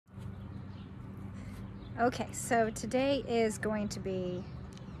Okay, so today is going to be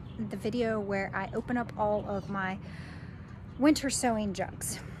the video where I open up all of my winter sowing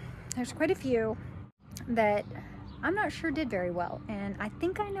jugs. There's quite a few that I'm not sure did very well, and I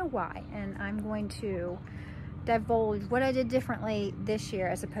think I know why, and I'm going to divulge what I did differently this year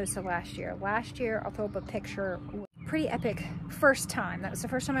as opposed to last year. Last year, I'll throw up a picture, pretty epic first time. That was the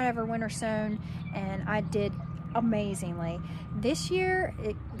first time I'd ever winter sown, and I did amazingly. This year,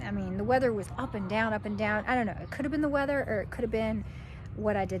 I mean, the weather was up and down, up and down. I don't know, it could have been the weather or it could have been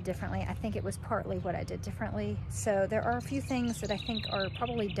what I did differently. I think it was partly what I did differently. So there are a few things that I think are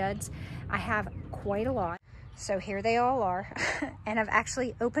probably duds. I have quite a lot. So here they all are. And I've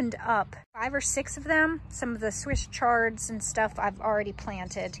actually opened up 5 or 6 of them. Some of the Swiss chards and stuff I've already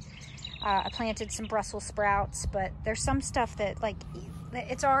planted. I planted some Brussels sprouts, but there's some stuff that, like,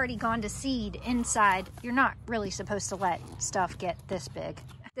 it's already gone to seed inside. You're not really supposed to let stuff get this big.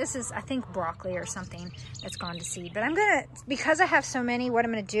 This is, I think, broccoli or something that's gone to seed. But I'm gonna, because I have so many, what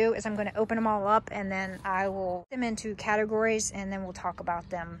I'm gonna do is I'm gonna open them all up and then I will put them into categories and then we'll talk about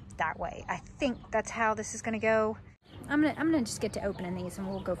them that way. I think that's how this is gonna go. I'm gonna just get to opening these and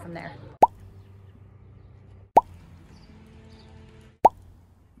we'll go from there.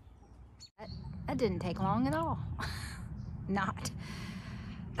 That didn't take long at all. Not.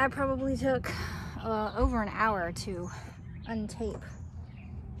 That probably took over an hour to untape.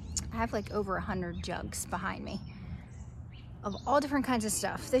 I have like over 100 jugs behind me of all different kinds of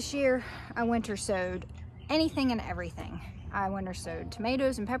stuff. This year I winter sowed anything and everything. I winter sowed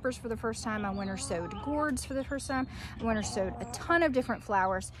tomatoes and peppers for the first time. I winter sowed gourds for the first time. I winter sowed a ton of different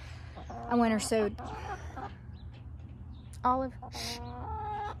flowers. I winter sowed olive.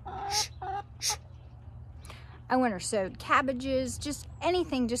 I winter sowed cabbages, just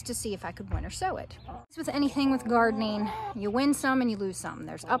anything just to see if I could winter sow it. With anything with gardening, you win some and you lose some.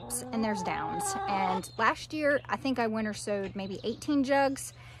 There's ups and there's downs. And last year, I think I winter sowed maybe 18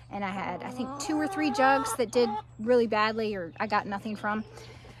 jugs, and I had, I think, 2 or 3 jugs that did really badly or I got nothing from.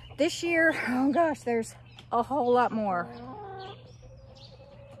 This year, oh gosh, there's a whole lot more.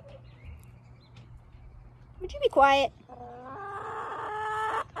 Would you be quiet?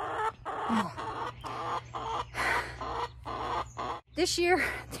 This year,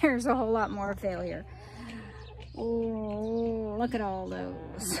 there's a whole lot more failure. Oh, look at all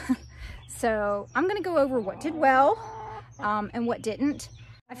those. So I'm gonna go over what did well and what didn't.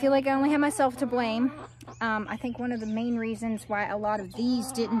 I feel like I only have myself to blame. I think one of the main reasons why a lot of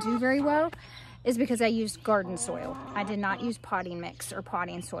these didn't do very well is because I used garden soil. I did not use potting mix or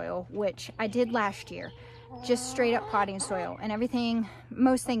potting soil, which I did last year. Just straight up potting soil, and everything,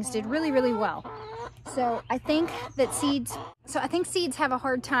 most things did really, really well. So I think that seeds have a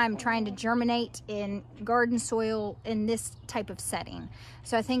hard time trying to germinate in garden soil in this type of setting.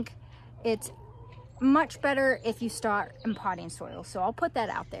 So I think it's much better if you start in potting soil. So I'll put that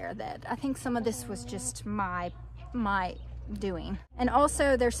out there, that I think some of this was just my doing. And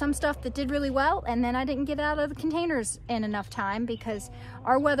also there's some stuff that did really well, and then I didn't get out of the containers in enough time because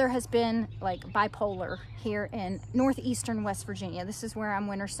our weather has been like bipolar here in northeastern West Virginia. This is where I'm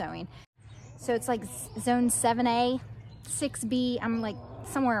winter sowing. So it's like zone 7A, 6B, I'm like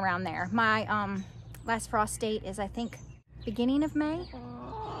somewhere around there. My last frost date is, I think, beginning of May.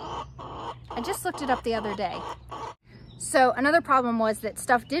 I just looked it up the other day. So another problem was that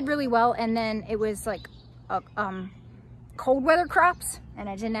stuff did really well, and then it was like cold weather crops, and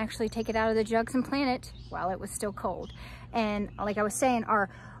I didn't actually take it out of the jugs and plant it while it was still cold. And like I was saying, our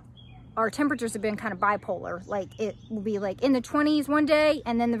temperatures have been kind of bipolar. Like it will be like in the 20s one day,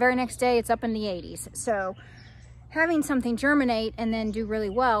 and then the very next day it's up in the 80s. So having something germinate and then do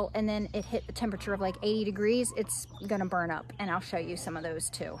really well, and then it hit the temperature of like 80 degrees, it's gonna burn up. And I'll show you some of those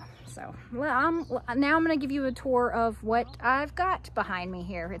too. So now I'm gonna give you a tour of what I've got behind me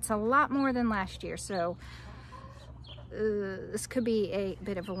here. It's a lot more than last year, so this could be a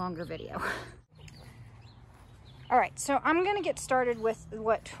bit of a longer video. All right, so I'm gonna get started with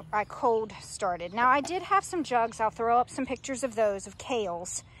what I cold started. Now I did have some jugs. I'll throw up some pictures of those, of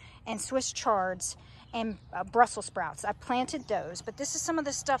kales and Swiss chards and Brussels sprouts. I planted those, but this is some of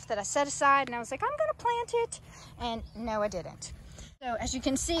the stuff that I set aside, and I was like, I'm gonna plant it, and no, I didn't. So as you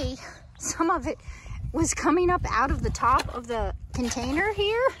can see, some of it was coming up out of the top of the container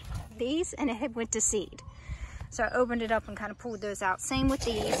here, these, and it had went to seed. So I opened it up and kind of pulled those out. Same with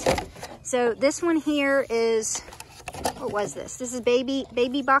these. So this one here is, what was this? This is baby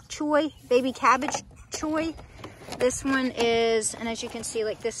bok choy, baby cabbage choy. This one is, and as you can see,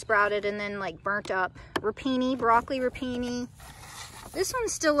 like this sprouted and then like burnt up. Rapini, broccoli rapini. This one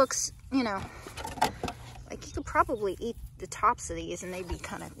still looks, you know, like you could probably eat the tops of these and they'd be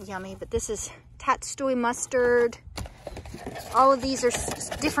kind of yummy. But this is Tatstoy mustard. All of these are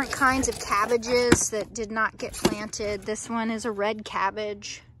different kinds of cabbages that did not get planted. This one is a red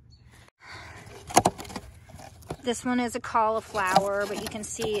cabbage. This one is a cauliflower, but you can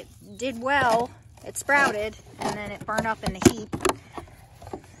see it did well. It sprouted and then it burned up in the heap.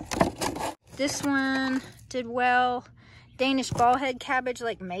 This one did well. Danish ballhead cabbage,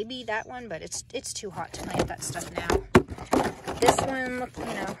 like maybe that one, but it's too hot to plant that stuff now. This one, look, you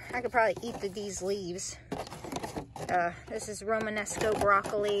know, I could probably eat these leaves. This is Romanesco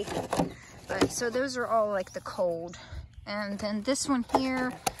broccoli. But so those are all like the cold. And then this one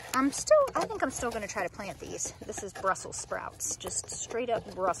here, I think I'm still gonna try to plant these. This is Brussels sprouts, just straight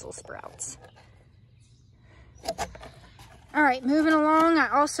up Brussels sprouts. All right, moving along, I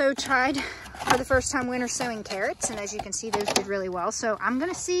also tried for the first time winter sowing carrots, and as you can see, those did really well. So I'm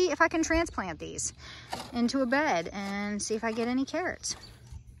gonna see if I can transplant these into a bed and see if I get any carrots.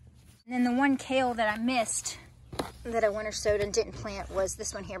 And then the one kale that I missed that I winter sowed and didn't plant was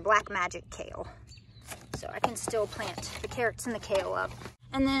this one here, Black Magic kale. So I can still plant the carrots and the kale up.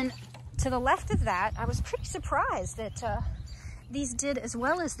 And then to the left of that, I was pretty surprised that these did as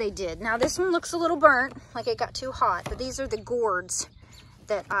well as they did. Now this one looks a little burnt, like it got too hot, but these are the gourds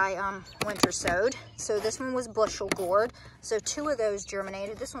that I winter sowed. So this one was bushel gourd. So 2 of those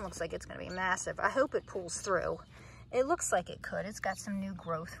germinated. This one looks like it's gonna be massive. I hope it pulls through. It looks like it could. It's got some new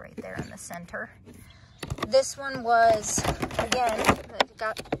growth right there in the center. This one was, again, it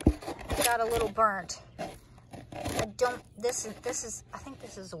got a little burnt. I think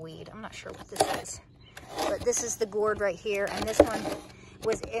this is a weed. I'm not sure what this is. But this is the gourd right here, and this one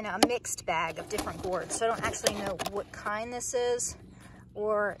was in a mixed bag of different gourds. So I don't actually know what kind this is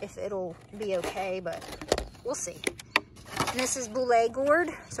or if it'll be okay, but we'll see. And this is Boulet gourd,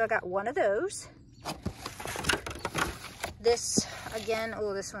 so I got one of those. This, again,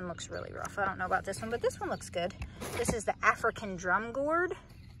 oh, this one looks really rough. I don't know about this one, but this one looks good. This is the African drum gourd.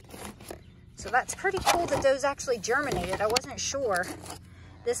 So that's pretty cool that those actually germinated. I wasn't sure.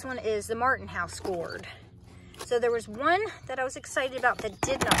 This one is the Martin House gourd. So there was one that I was excited about that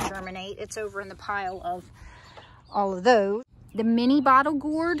did not germinate. It's over in the pile of all of those. The mini bottle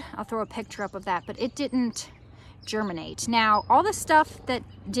gourd, I'll throw a picture up of that, but it didn't germinate. Now, all the stuff that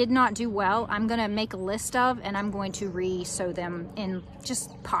did not do well, I'm gonna make a list of, and I'm going to re-sow them in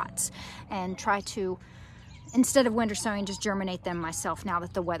just pots and try to, instead of winter sowing, just germinate them myself now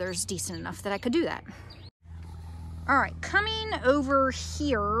that the weather's decent enough that I could do that. All right, coming over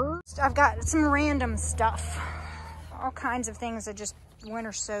here, I've got some random stuff. All kinds of things I just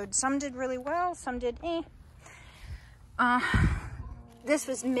winter sowed. Some did really well, some did eh. This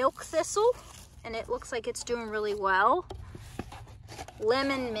was milk thistle, and it looks like it's doing really well.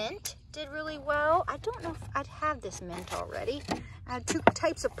 Lemon mint did really well. I don't know if I'd have this mint already. I had 2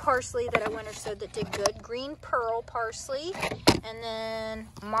 types of parsley that I winter sowed that did good. Green pearl parsley, and then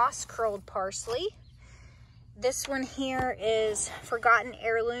moss curled parsley. This one here is Forgotten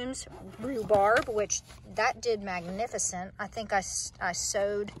Heirlooms rhubarb, which that did magnificent. I think I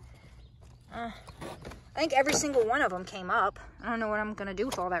sowed, I think every single one of them came up. I don't know what I'm gonna do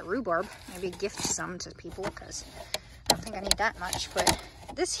with all that rhubarb. Maybe gift some to people, because I don't think I need that much. But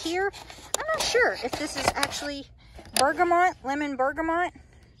this here, I'm not sure if this is actually bergamot, lemon bergamot,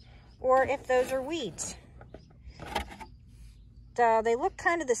 or if those are weeds. They look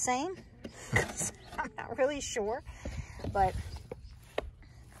kind of the same. I'm not really sure, but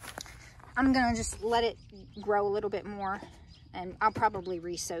I'm gonna just let it grow a little bit more, and I'll probably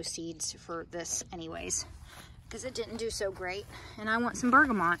re-sow seeds for this anyways, because it didn't do so great, and I want some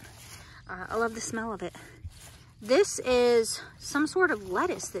bergamot. I love the smell of it. This is some sort of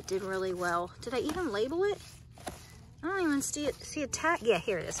lettuce that did really well. Did I even label it? I don't even see a tag. Yeah,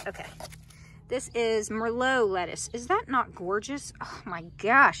 here it is. Okay. This is Merlot lettuce. Is that not gorgeous? Oh my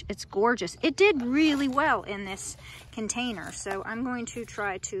gosh, it's gorgeous. It did really well in this container. So I'm going to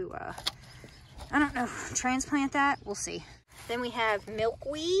try to, I don't know, transplant that. We'll see. Then we have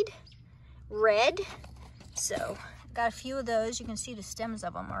milkweed, red. So got a few of those. You can see the stems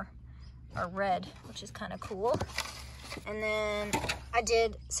of them are red, which is kind of cool. And then I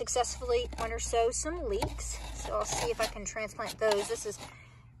did successfully winter sow some leeks. So I'll see if I can transplant those. This is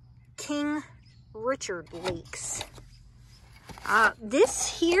King Richard leeks.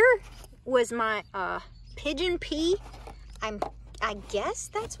 This here was my pigeon pea. I guess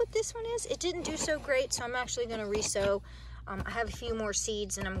that's what this one is. It didn't do so great, so I'm actually going to re-sow. I have a few more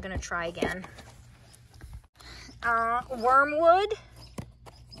seeds, and I'm going to try again. Wormwood.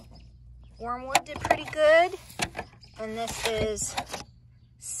 Wormwood did pretty good. And this is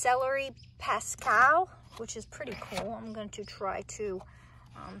Celery Pascal, which is pretty cool. I'm going to try to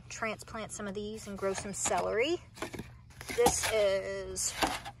transplant some of these and grow some celery. This is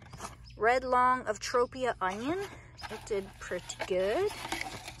red long of Tropia onion. It did pretty good.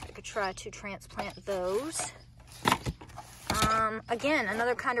 I could try to transplant those. Again,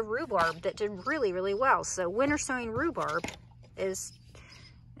 another kind of rhubarb that did really, really well. So winter sowing rhubarb is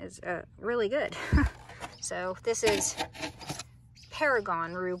really good. So this is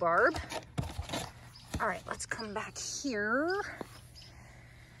Paragon rhubarb. All right, let's come back here.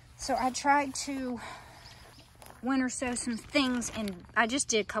 So I tried to winter sow some things, and I just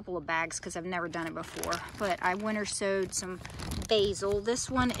did a couple of bags because I've never done it before, but I winter sowed some basil. This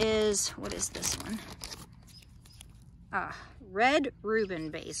one is, what is this one? Red Reuben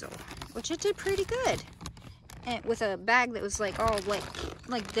basil, which it did pretty good. And with a bag that was like all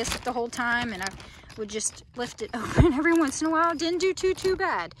like this the whole time, and I would just lift it open every once in a while. Didn't do too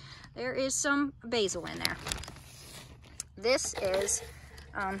bad. There is some basil in there. This is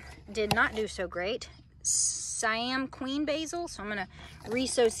did not do so great. Siam Queen basil, so I'm gonna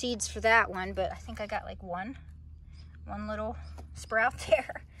re-sow seeds for that one, but I think I got like one little sprout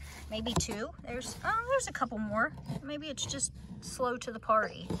there, maybe two. There's a couple more. Maybe it's just slow to the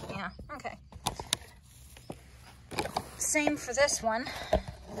party. Yeah, okay. Same for this one.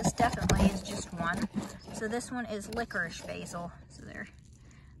 This definitely is just one. So this one is licorice basil. So there,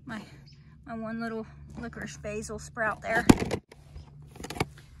 my one little licorice basil sprout there.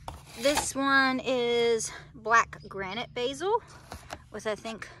 This one is black granite basil with, I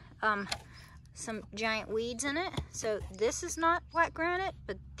think, some giant weeds in it. So this is not black granite,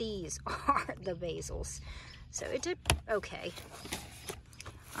 but these are the basils. So it did okay.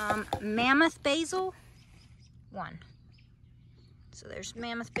 Mammoth basil, one. So there's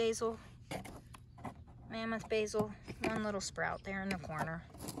mammoth basil, one little sprout there in the corner.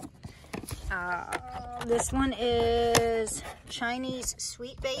 This one is Chinese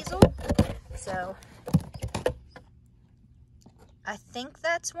sweet basil. So I think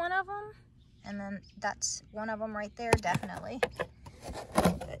that's one of them. And then that's one of them right there, definitely.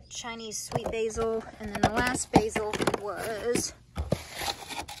 Chinese sweet basil. And then the last basil was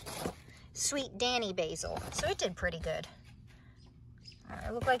Sweet Danny basil. So it did pretty good.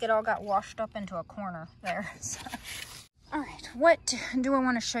 It looked like it all got washed up into a corner there. So. All right, what do I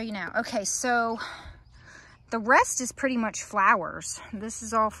want to show you now? Okay, so the rest is pretty much flowers. This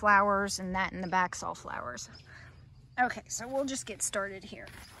is all flowers, and that in the back's all flowers. Okay, so we'll just get started here.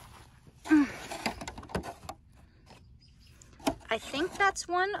 I think that's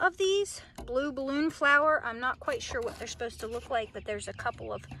one of these, blue balloon flower. I'm not quite sure what they're supposed to look like, but there's a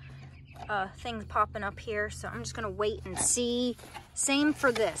couple of things popping up here, so I'm just gonna wait and see. Same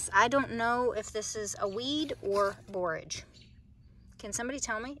for this. I don't know if this is a weed or borage. Can somebody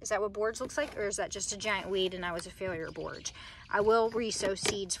tell me? Is that what borage looks like, or is that just a giant weed and I was a failure of borage? I will re-sow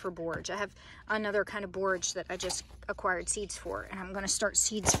seeds for borage. I have another kind of borage that I just acquired seeds for, and I'm gonna start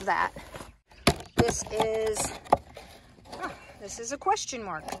seeds for that. This is a question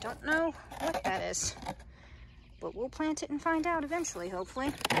mark. I don't know what that is, but we'll plant it and find out eventually,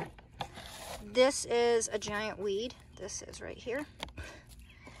 hopefully. This is a giant weed. This is right here.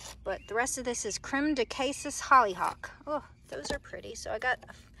 But the rest of this is Creme de Cassis hollyhock. Oh, those are pretty. So I got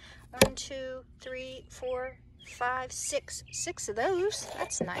 1, 2, 3, 4, 5, 6 of those.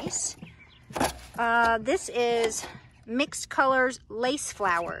 That's nice. This is mixed colors lace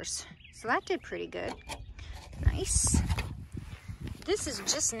flowers. So that did pretty good. Nice. This is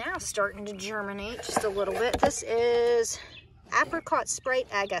just now starting to germinate just a little bit. This is Apricot Sprite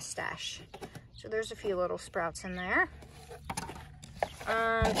Agastache. So there's a few little sprouts in there.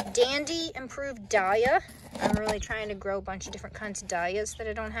 Dandy Improved Dahlia. I'm really trying to grow a bunch of different kinds of dahlias that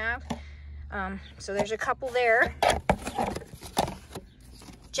I don't have. So there's a couple there.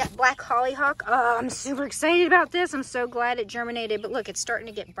 Jet Black Hollyhock. Oh, I'm super excited about this. I'm so glad it germinated, but look, it's starting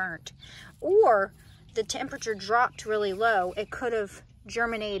to get burnt. Or the temperature dropped really low. It could have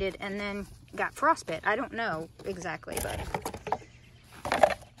germinated and then got frostbite. I don't know exactly, but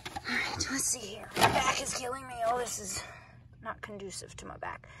all right, let's see here. My back is killing me. Oh, this is not conducive to my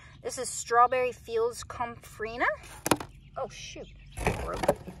back. This is Strawberry Fields Comfrena. Oh, shoot.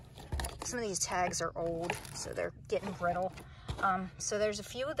 Some of these tags are old, so they're getting brittle. So there's a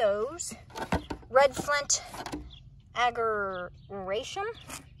few of those. Red Flint Agglomeration.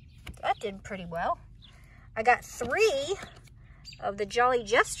 That did pretty well. I got 3 of the Jolly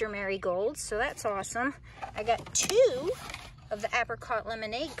Jester marigolds, so that's awesome. I got 2 of the Apricot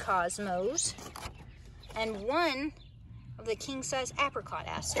Lemonade Cosmos and 1 of the king size apricot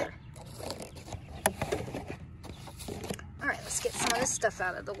aster. All right, let's get some of this stuff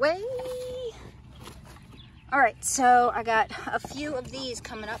out of the way. All right, so I got a few of these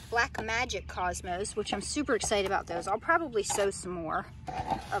coming up, Black Magic Cosmos, which I'm super excited about those. I'll probably sow some more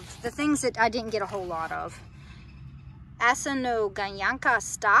of the things that I didn't get a whole lot of. Asanoganyanka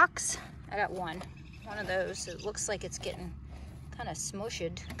stocks. I got one of those. It looks like it's getting kind of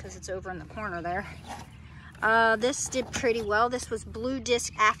smushed because it's over in the corner there. This did pretty well. This was Blue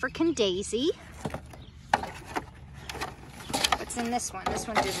Disc African Daisy. What's in this one? This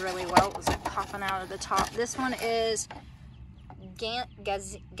one did really well. It was like popping out of the top. This one is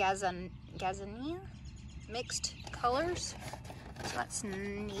Gazania mixed colors. So that's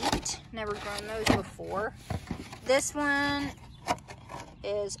neat. Never grown those before. This one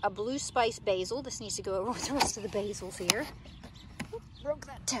is a Blue Spice Basil. This needs to go over with the rest of the basils here. Oop, broke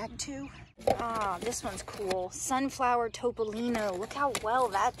that tag too. Ah, this one's cool. Sunflower Topolino. Look how well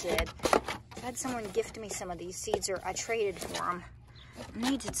that did. I had someone gift me some of these seeds, or I traded for them. And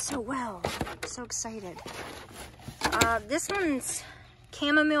they did so well. I'm so excited. This one's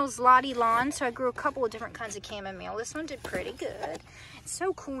Chamomile's Lottie Lawn. So I grew a couple of different kinds of chamomile. This one did pretty good. It's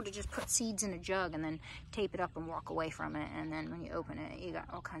so cool to just put seeds in a jug and then tape it up and walk away from it. And then when you open it, you got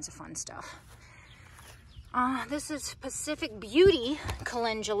all kinds of fun stuff. This is Pacific Beauty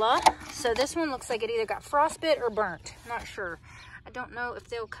Calendula. So this one looks like it either got frostbit or burnt. I'm not sure. I don't know if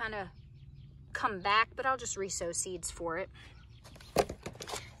they'll kind of come back, but I'll just resow seeds for it.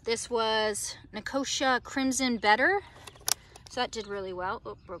 This was Nicosia Crimson Better. So that did really well.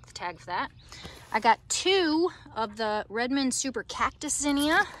 Oh, broke the tag for that. I got 2 of the Redmond Super Cactus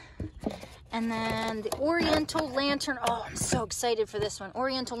Zinnia. And then the Oriental Lantern. Oh, I'm so excited for this one.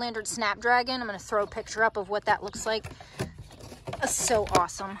 Oriental Lantern Snapdragon. I'm going to throw a picture up of what that looks like. It's so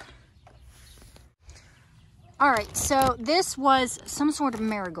awesome. All right, so this was some sort of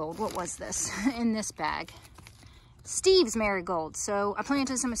marigold. What was this in this bag? Steve's marigold. So I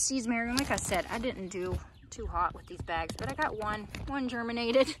planted some of Steve's marigold. Like I said, I didn't do too hot with these bags, but I got one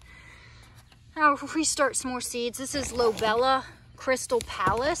germinated. I'll restart some more seeds. This is Lobella Crystal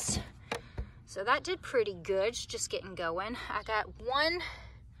Palace. So that did pretty good. It's just getting going. I got one,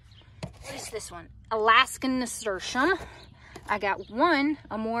 what is this one? Alaskan Nasturtium. I got one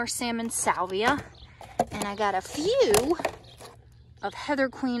Amor Salmon Salvia. And I got a few of Heather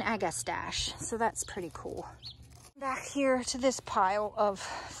Queen Agastache. So that's pretty cool. Back here to this pile of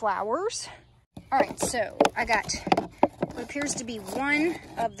flowers. All right, so I got what appears to be one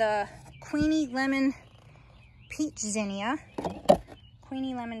of the Queenie Lemon Peach Zinnia.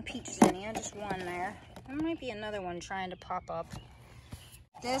 Queenie Lemon Peach Zinnia, just one there. There might be another one trying to pop up.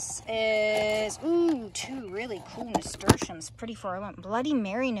 This is, ooh, 2 really cool nasturtiums. Pretty far along. Bloody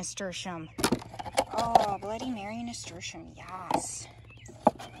Mary nasturtium. Oh, Bloody Mary nasturtium, yes.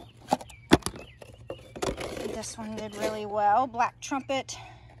 This one did really well. Black Trumpet.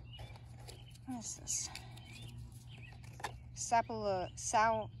 What is this?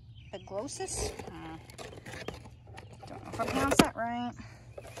 Salpiglosis? Don't know if I pronounced that right.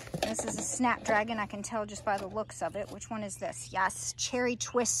 This is a Snapdragon. I can tell just by the looks of it. Which one is this? Yes, Cherry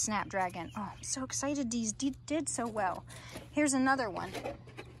Twist Snapdragon. Oh, I'm so excited these did so well. Here's another one.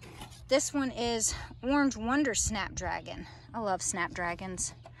 This one is Orange Wonder Snapdragon. I love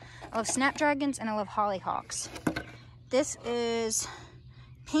Snapdragons. I love Snapdragons and I love hollyhocks. This is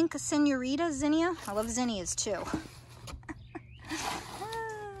Pink Senorita Zinnia. I love zinnias too.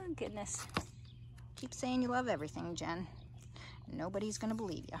 Oh, goodness. Keep saying you love everything, Jen. Nobody's gonna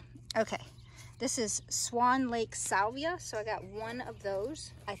believe you. Okay, this is Swan Lake Salvia. So I got one of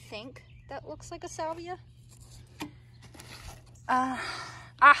those. I think that looks like a salvia.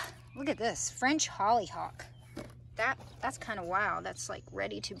 Look at this, French hollyhock. That's kind of wild. That's like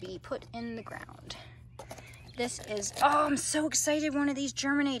ready to be put in the ground. This is, oh, I'm so excited. One of these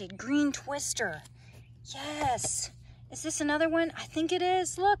germinated. Green Twister. Yes. Is this another one? I think it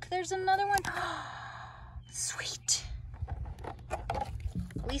is. Look, there's another one. Sweet.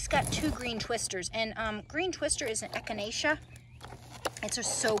 At least got 2 Green Twisters. And Green Twister is an echinacea. It's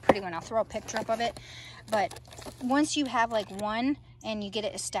just so pretty one. I'll throw a picture up of it. But once you have like one and you get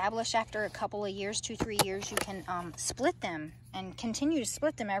it established after a couple of years, 2-3 years, you can split them and continue to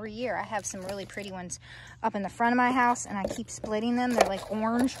split them every year. I have some really pretty ones up in the front of my house and I keep splitting them. They're like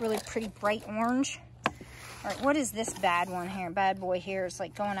orange, really pretty bright orange. All right, what is this bad one here? Bad boy here is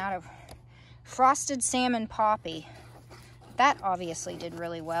like going out of Frosted Salmon Poppy. That obviously did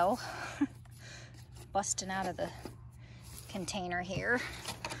really well. Busting out of the container here.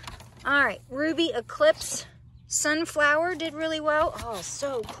 All right, Ruby Eclipse Sunflower did really well. Oh,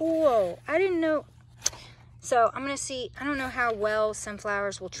 so cool. I didn't know. So I'm gonna see, I don't know how well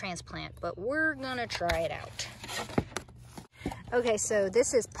sunflowers will transplant, but we're gonna try it out. Okay, so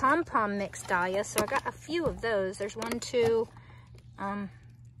this is pom-pom mixed dahlia. So I got a few of those. There's 1, 2.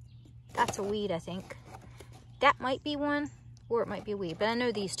 That's a weed, I think. That might be one, or it might be a weed, but I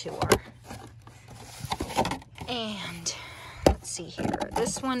know these 2 are. And let's see here.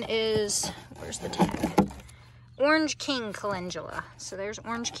 This one is, where's the tag? Orange King Calendula. So there's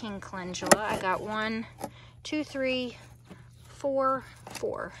Orange King Calendula. I got 1, 2, 3, 4,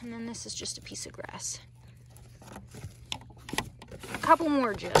 4. And then this is just a piece of grass. A couple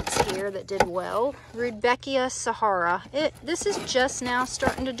more jugs here that did well. Rudbeckia Sahara. This is just now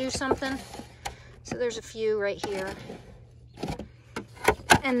starting to do something. So there's a few right here.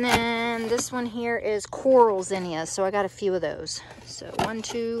 And then this one here is Coral Zinnias. So I got a few of those. So 1,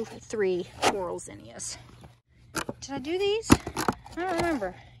 2, 3 Coral Zinnias. Did I do these? I don't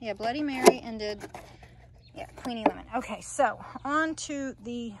remember. Yeah, Bloody Mary and did, yeah, Queenie Lemon. Okay, so on to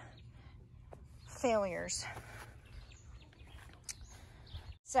the failures.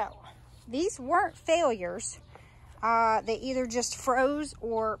 So these weren't failures. They either just froze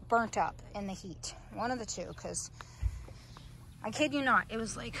or burnt up in the heat. One of the two, because I kid you not, it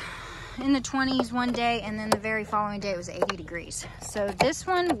was like in the 20s one day, and then the very following day it was 80 degrees. So this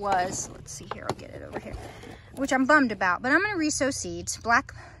one was, let's see here, I'll get it over here, which I'm bummed about, but I'm going to resow seeds.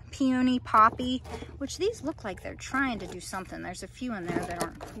 Black Peony Poppy, which these look like they're trying to do something. There's a few in there that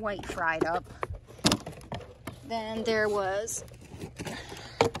aren't quite fried up. Then there was,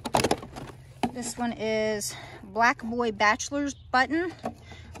 this one is Black Boy Bachelor's Button,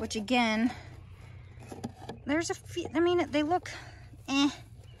 which again, there's a few, I mean, they look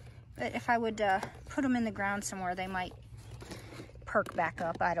but if I would put them in the ground somewhere, they might perk back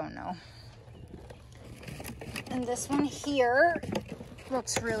up. I don't know. And this one here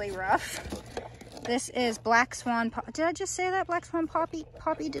looks really rough. This is Black Swan. Did I just say that? Black Swan Poppy?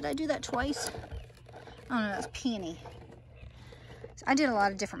 Did I do that twice? Oh no, that's Peony. So I did a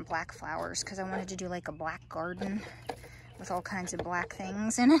lot of different black flowers because I wanted to do like a black garden with all kinds of black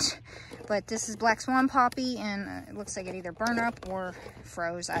things in it. But this is Black Swan Poppy, and it looks like it either burned up or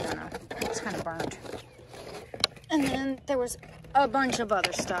froze. I don't know. It's kind of burnt. And then there was a bunch of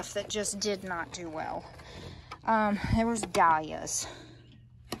other stuff that just did not do well. There was dahlias,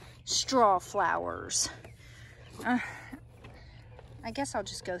 straw flowers. I guess I'll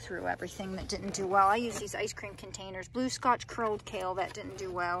just go through everything that didn't do well. I use these ice cream containers. Blue Scotch Curled Kale, that didn't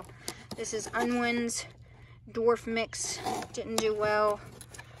do well. This is Unwin's Dwarf Mix, didn't do well.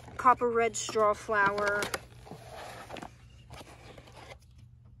 Copper Red Straw Flower.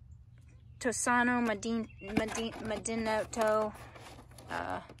 Tosano Medinoto.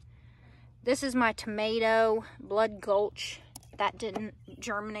 This is my tomato, Blood Gulch. That didn't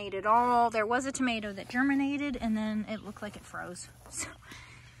germinate at all. There was a tomato that germinated, and then it looked like it froze. So,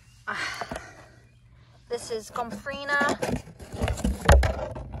 this is Comfrina.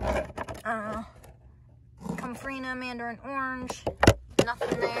 Comfrina Mandarin Orange.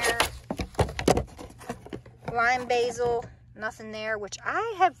 Nothing there. Lime Basil. Nothing there, which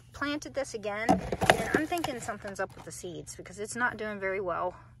I have planted this again, and I'm thinking something's up with the seeds because it's not doing very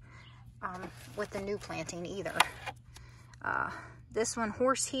well with the new planting either. This one,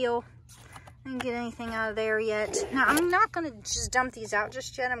 Horseheel. I didn't get anything out of there yet. Now, I'm not going to just dump these out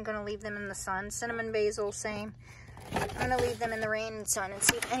just yet. I'm going to leave them in the sun. Cinnamon Basil, same. I'm going to leave them in the rain and sun and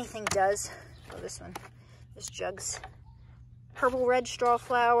see if anything does. Oh, this one. This jug's Purple Red Straw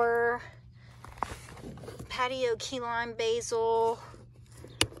Flower. Patio Key Lime Basil.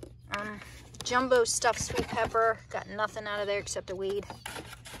 Jumbo Stuffed Sweet Pepper. Got nothing out of there except a weed.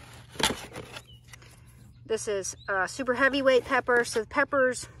 This is Super Heavyweight Pepper. So the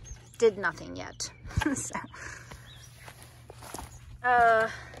peppers did nothing yet. So,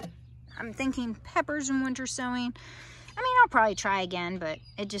 I'm thinking peppers and winter sowing. I mean, I'll probably try again, but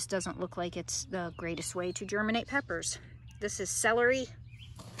it just doesn't look like it's the greatest way to germinate peppers. This is celery.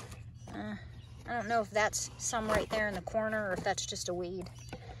 I don't know if that's some right there in the corner or if that's just a weed.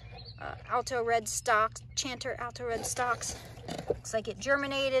 Alto Red Stalks, Chanter Alto Red Stalks. Looks like it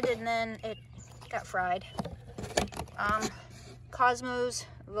germinated and then it got fried. Cosmos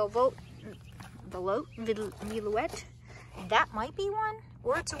Velouette. That might be one,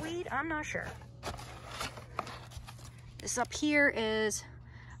 or it's a weed, I'm not sure. This up here is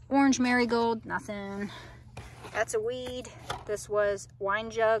Orange Marigold, nothing. That's a weed. This was Wine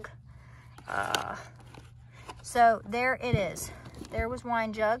Jug. So there it is. There was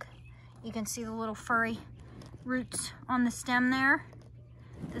Wine Jug. You can see the little furry roots on the stem there.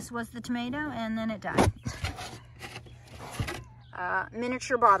 This was the tomato, and then it died.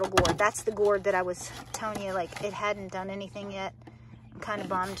 Miniature bottle gourd. That's the gourd that I was telling you, like, it hadn't done anything yet. I'm kind of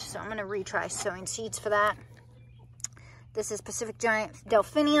bummed, so I'm going to retry sowing seeds for that. This is Pacific Giant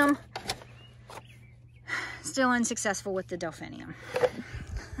Delphinium. Still unsuccessful with the Delphinium.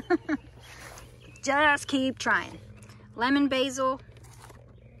 Just keep trying. Lemon basil,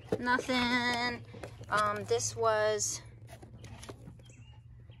 nothing. This was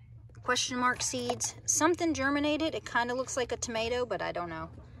question mark seeds. Something germinated. It kind of looks like a tomato, but I don't know.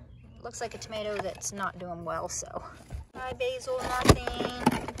 It looks like a tomato that's not doing well, so. Thai basil, nothing.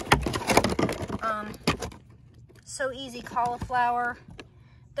 So Easy cauliflower.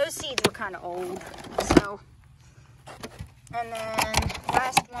 Those seeds were kind of old, so. And then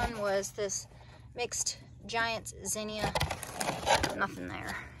last one was this mixed Giants zinnia. Nothing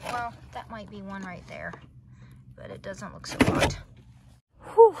there. Well, that might be one right there, but it doesn't look so hot.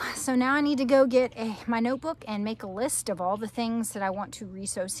 Whew. So now I need to go get my notebook and make a list of all the things that I want to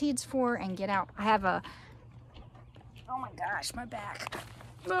resow seeds for and get out. I have a, oh my gosh, my back.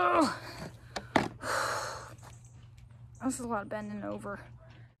 Ugh. This is a lot of bending over.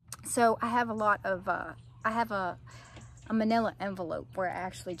 So I have a lot of, I have a manila envelope where I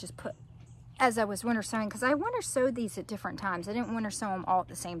actually just put, as I was winter sowing, because I winter sowed these at different times. I didn't winter sow them all at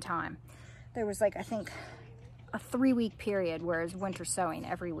the same time. There was like, I think, a 3-week period where it's winter sowing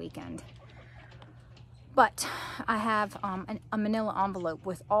every weekend. But I have a manila envelope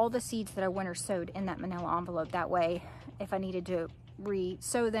with all the seeds that I winter sowed in that manila envelope. That way, if I needed to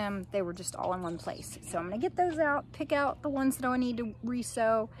re-sow them, they were just all in one place. So I'm gonna get those out, pick out the ones that I need to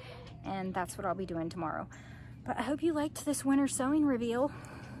re-sow, and that's what I'll be doing tomorrow. But I hope you liked this winter sowing reveal.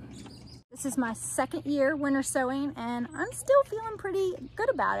 This is my 2nd year winter sowing, and I'm still feeling pretty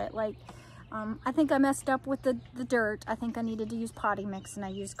good about it. Like, I think I messed up with the dirt. I think I needed to use potting mix, and I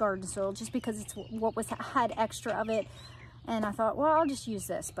used garden soil just because it's what had extra of it. And I thought, well, I'll just use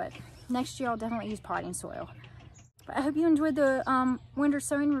this, but next year I'll definitely use potting soil. But I hope you enjoyed the winter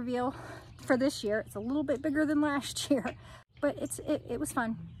sowing reveal for this year. It's a little bit bigger than last year, but it was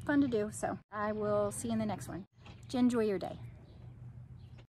fun to do. So I will see you in the next one. Enjoy your day.